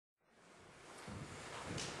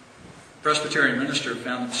Presbyterian minister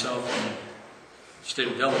found himself in the state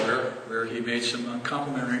of Delaware, where he made some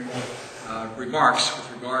uncomplimentary remarks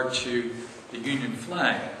with regard to the Union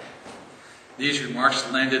flag. These remarks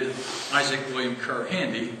landed Isaac William Kerr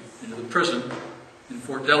Handy into the prison in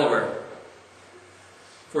Fort Delaware.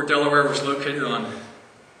 Fort Delaware was located on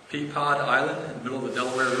Peapod Island in the middle of the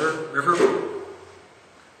Delaware River.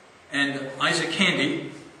 And Isaac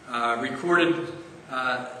Handy recorded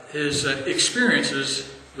his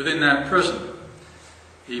experiences within that prison.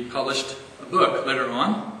 He published a book later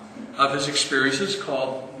on of his experiences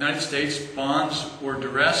called United States Bonds or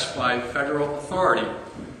Duress by Federal Authority,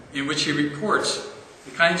 in which he reports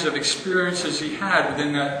the kinds of experiences he had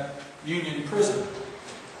within that Union prison.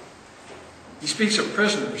 He speaks of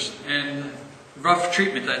prisoners and the rough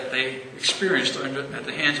treatment that they experienced at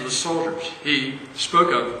the hands of the soldiers. He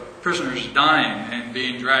spoke of prisoners dying and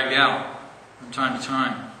being dragged out from time to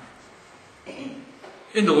time.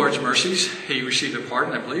 In the Lord's mercies, he received a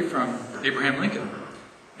pardon, I believe, from Abraham Lincoln,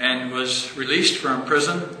 and was released from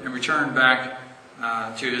prison and returned back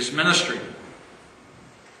to his ministry.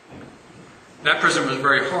 That prison was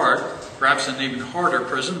very hard. Perhaps an even harder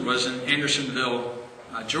prison was in Andersonville,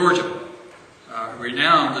 Georgia, a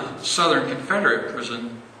renowned Southern Confederate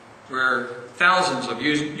prison where thousands of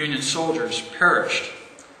Union soldiers perished.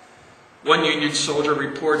 One Union soldier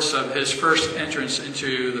reports of his first entrance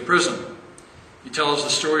into the prison. He tells the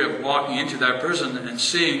story of walking into that prison and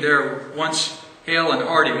seeing there once hale and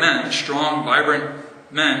hearty men, strong, vibrant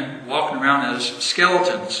men, walking around as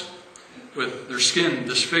skeletons with their skin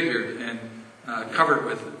disfigured and covered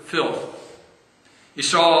with filth. He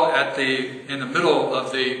saw in the middle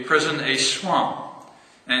of the prison a swamp,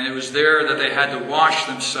 and it was there that they had to wash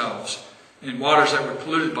themselves in waters that were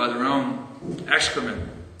polluted by their own excrement.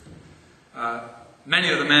 Many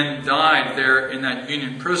of the men died there in that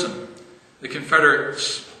Union prison. The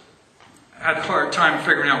Confederates had a hard time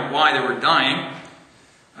figuring out why they were dying.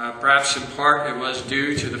 Perhaps in part it was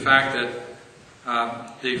due to the fact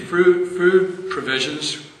that the food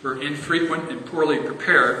provisions were infrequent and poorly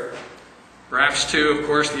prepared. Perhaps too, of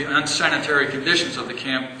course, the unsanitary conditions of the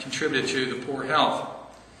camp contributed to the poor health.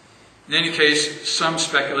 In any case, some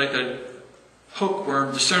speculate that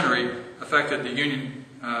hookworm dysentery affected the Union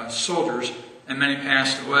soldiers, and many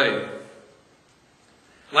passed away.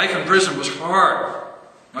 Life in prison was hard,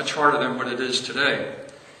 much harder than what it is today.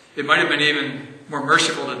 It might have been even more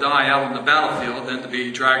merciful to die out on the battlefield than to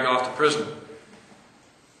be dragged off to prison.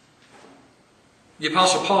 The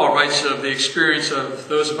Apostle Paul writes of the experience of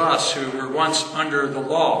those of us who were once under the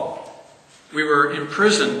law. We were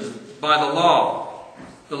imprisoned by the law.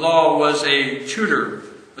 The law was a tutor,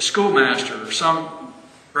 a schoolmaster, or some,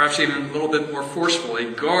 perhaps even a little bit more forceful, a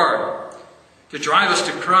guard, to drive us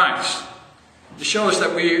to Christ, to show us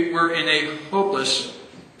that we were in a hopeless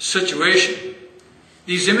situation.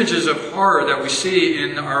 These images of horror that we see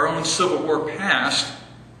in our own Civil War past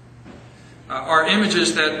are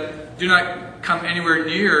images that do not come anywhere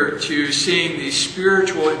near to seeing the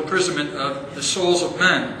spiritual imprisonment of the souls of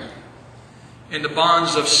men in the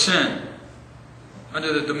bonds of sin,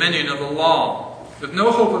 under the dominion of the law, with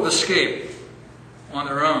no hope of escape on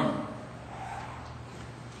their own.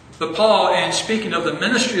 But Paul, in speaking of the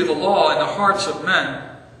ministry of the law in the hearts of men,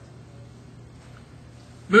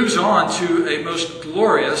 moves on to a most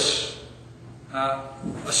glorious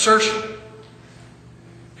assertion.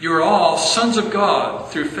 You are all sons of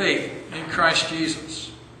God through faith in Christ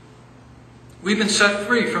Jesus. We've been set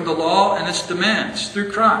free from the law and its demands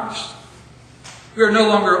through Christ. We are no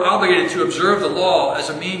longer obligated to observe the law as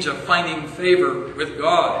a means of finding favor with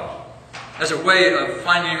God, as a way of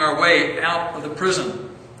finding our way out of the prison.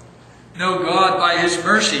 No, God, by His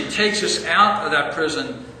mercy, takes us out of that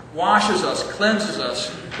prison, washes us, cleanses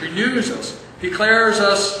us, renews us, declares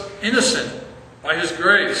us innocent by His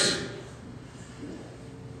grace.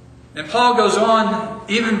 And Paul goes on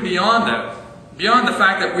even beyond that, beyond the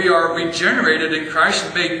fact that we are regenerated in Christ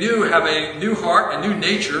and made new, have a new heart, a new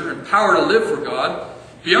nature, and power to live for God,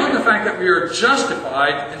 beyond the fact that we are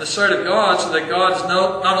justified in the sight of God, so that God is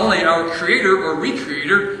not only our creator or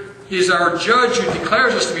recreator, He is our judge who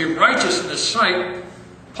declares us to be righteous in His sight.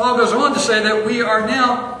 Paul goes on to say that we are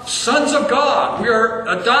now sons of God. We are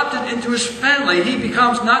adopted into His family. He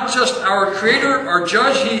becomes not just our creator, our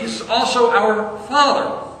judge, He is also our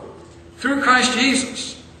Father through Christ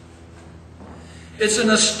Jesus. It's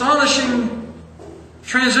an astonishing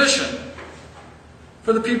transition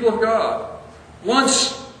for the people of God.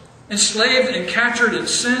 Once enslaved and captured in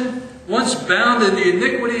sin, once bound in the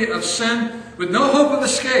iniquity of sin, with no hope of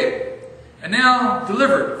escape, and now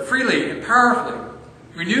delivered freely and powerfully,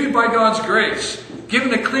 renewed by God's grace,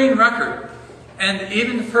 given a clean record, and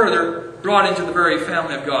even further brought into the very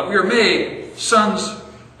family of God. We are made sons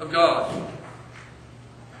of God.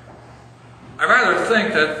 I rather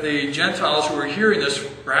think that the Gentiles who were hearing this,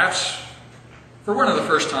 perhaps for one of the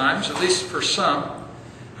first times, at least for some,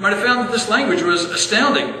 might have found that this language was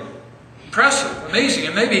astounding, impressive, amazing,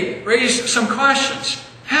 and maybe raised some questions.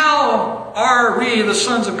 How are we the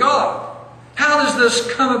sons of God? How does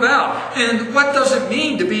this come about? And what does it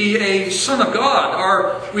mean to be a son of God?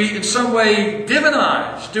 Are we in some way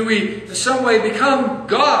divinized? Do we in some way become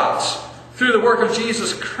gods through the work of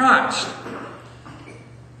Jesus Christ?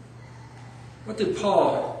 What did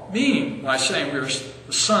Paul mean by saying we are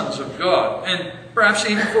the sons of God? And perhaps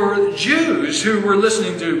even for Jews who were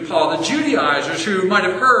listening to Paul, the Judaizers who might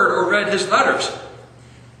have heard or read his letters,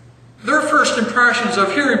 their first impressions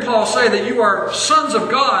of hearing Paul say that you are sons of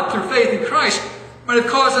God through faith in Christ might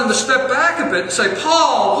have caused them to step back a bit and say,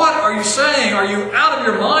 Paul, what are you saying? Are you out of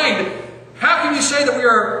your mind? How can you say that we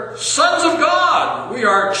are sons of God? We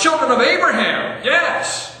are children of Abraham.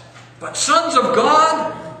 Yes. But sons of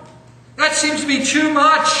God? That seems to be too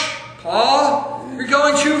much, Paul. You're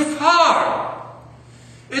going too far.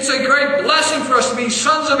 It's a great blessing for us to be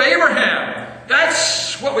sons of Abraham.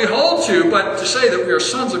 That's what we hold to, but to say that we are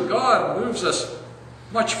sons of God moves us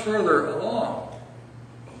much further along.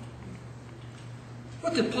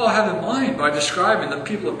 What did Paul have in mind by describing the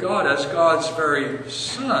people of God as God's very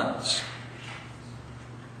sons?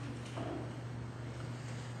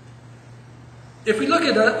 If we look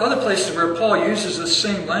at other places where Paul uses this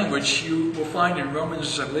same language, you will find in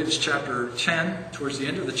Romans, I believe it's chapter 10, towards the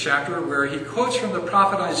end of the chapter, where he quotes from the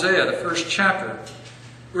prophet Isaiah, the first chapter,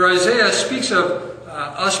 where Isaiah speaks of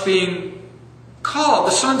us being called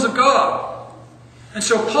the sons of God. And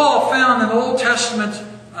so Paul found an Old Testament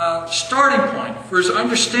starting point for his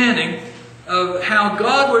understanding of how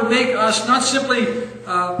God would make us not simply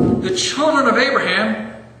the children of Abraham,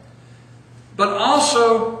 but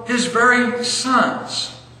also his very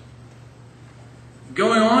sons.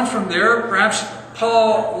 Going on from there, perhaps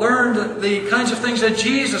Paul learned the kinds of things that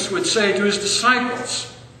Jesus would say to his disciples.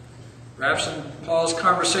 Perhaps in Paul's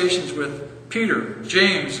conversations with Peter,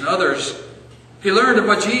 James, and others, he learned of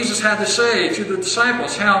what Jesus had to say to the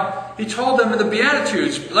disciples, how he told them in the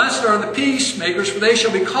Beatitudes, blessed are the peacemakers, for they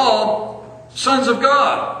shall be called sons of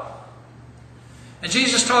God. And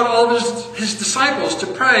Jesus taught all of his disciples to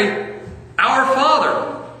pray, Our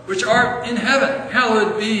Father, which art in heaven,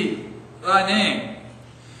 hallowed be thy name.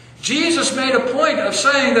 Jesus made a point of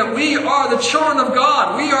saying that we are the children of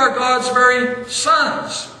God. We are God's very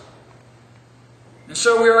sons. And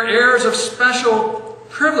so we are heirs of special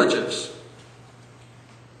privileges.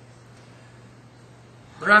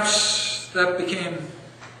 Perhaps that became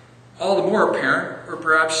all the more apparent, or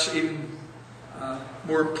perhaps even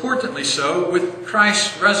more importantly so, with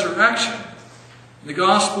Christ's resurrection. In the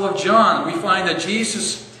Gospel of John, we find that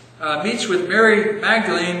Jesus meets with Mary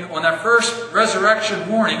Magdalene on that first resurrection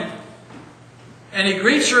morning, and he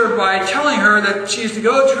greets her by telling her that she is to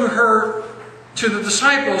go to the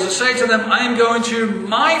disciples and say to them, I am going to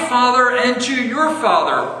my Father and to your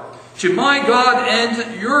Father, to my God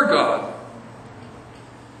and your God.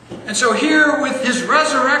 And so here with his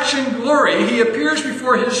resurrection glory, he appears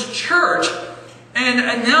before his church and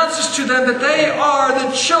announces to them that they are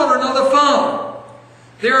the children of the Father.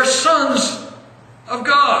 They are sons of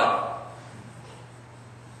God.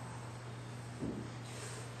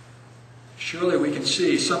 Surely we can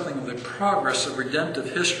see something of the progress of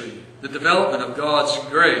redemptive history, the development of God's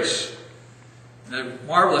grace, and the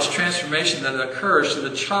marvelous transformation that occurs to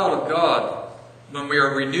the child of God when we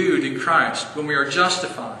are renewed in Christ, when we are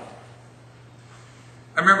justified.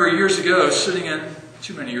 I remember years ago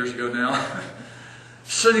too many years ago now,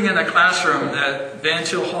 sitting in a classroom at Van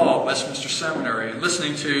Til Hall, Westminster Seminary, and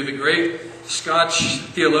listening to the great Scotch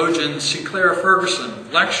theologian Sinclair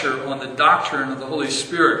Ferguson lecture on the doctrine of the Holy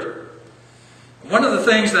Spirit. One of the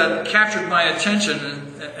things that captured my attention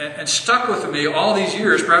and stuck with me all these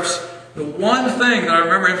years, perhaps the one thing that I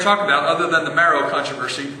remember him talking about, other than the marrow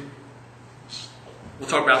controversy, we'll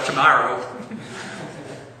talk about tomorrow,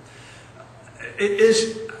 it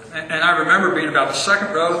is, and I remember being about the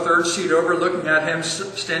second row, third seat over, looking at him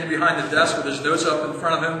standing behind the desk with his notes up in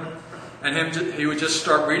front of him, and he would just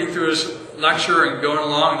start reading through his lecture and going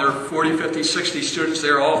along. There were 40, 50, 60 students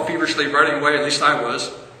there, all feverishly writing away, at least I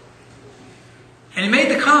was. And he made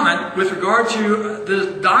the comment with regard to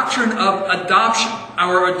the doctrine of adoption,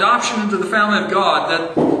 our adoption into the family of God,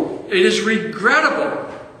 that it is regrettable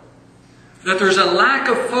that there's a lack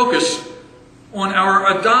of focus on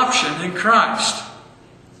our adoption in Christ.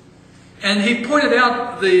 And he pointed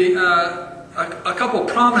out the a couple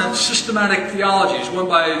prominent systematic theologies, one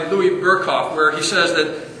by Louis Berkhoff, where he says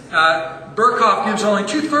that Berkhoff gives only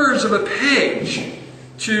 2/3 of a page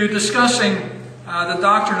to discussing the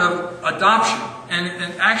doctrine of adoption,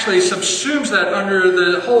 and actually subsumes that under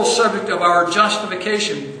the whole subject of our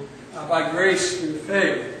justification by grace through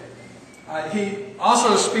faith. He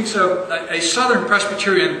also speaks of a Southern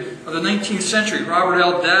Presbyterian of the 19th century, Robert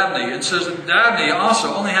L. Dabney, and says that Dabney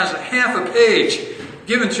also only has half a page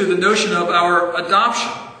given to the notion of our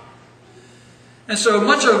adoption. And so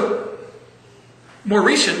much of more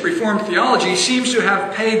recent Reformed theology seems to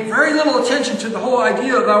have paid very little attention to the whole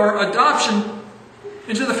idea of our adoption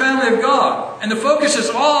into the family of God. And the focus is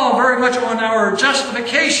all very much on our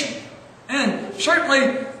justification. And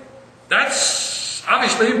certainly that's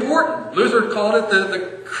obviously important. Luther called it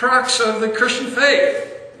the crux of the Christian faith.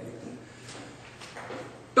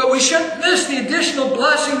 But we shouldn't miss the additional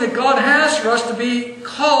blessing that God has for us to be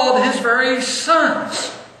called His very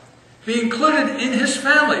sons, be included in His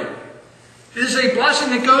family. It is a blessing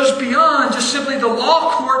that goes beyond just simply the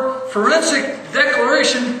law court forensic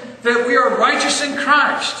declaration that we are righteous in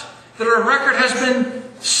Christ, that our record has been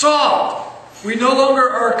solved. We no longer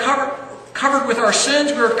are covered with our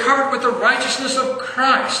sins, we are covered with the righteousness of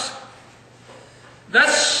Christ.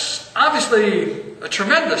 That's obviously a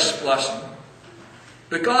tremendous blessing.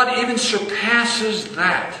 But God even surpasses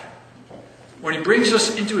that when He brings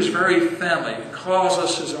us into His very family and calls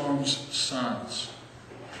us His own sons.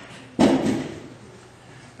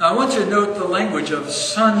 Now I want to note the language of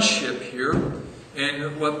sonship here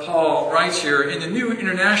in what Paul writes here. In the New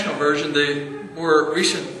International Version, the more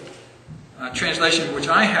recent translation which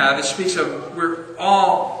I have, it speaks of you're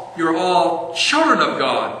all children of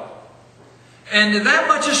God. And that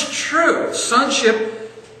much is true. Sonship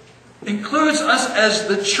includes us as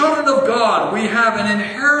the children of God. We have an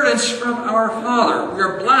inheritance from our Father. We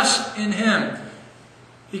are blessed in Him.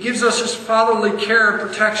 He gives us His fatherly care,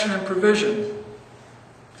 protection, and provision.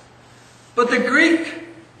 But the Greek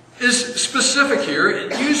is specific here.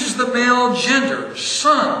 It uses the male gender,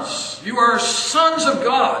 sons. You are sons of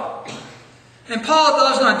God. And Paul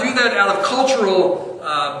does not do that out of cultural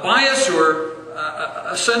bias or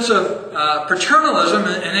a sense of paternalism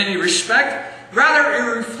in any respect. Rather,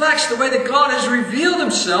 it reflects the way that God has revealed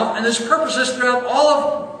Himself and His purposes throughout all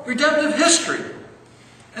of redemptive history,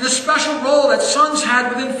 and the special role that sons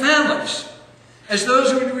had within families as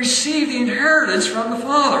those who would receive the inheritance from the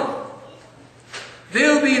Father. They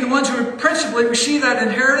will be the ones who would principally receive that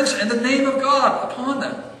inheritance and the name of God upon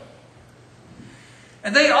them.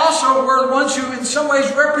 And they also were the ones who in some ways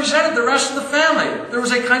represented the rest of the family. There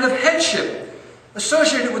was a kind of headship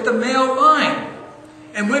associated with the male line,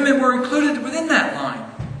 and women were included within that line.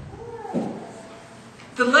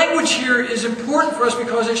 The language here is important for us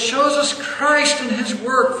because it shows us Christ and His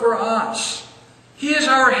work for us. He is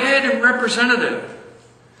our head and representative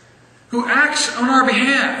who acts on our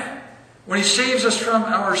behalf when He saves us from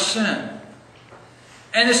our sin.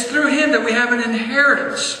 And it's through Him that we have an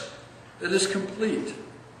inheritance that is complete.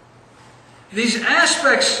 These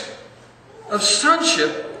aspects of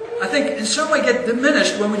sonship, I think, in some way get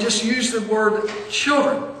diminished when we just use the word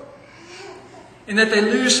children, in that they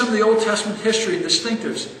lose some of the Old Testament history and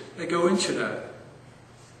distinctives that go into that.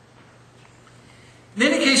 In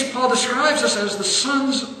any case, Paul describes us as the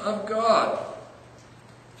sons of God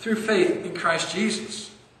through faith in Christ Jesus.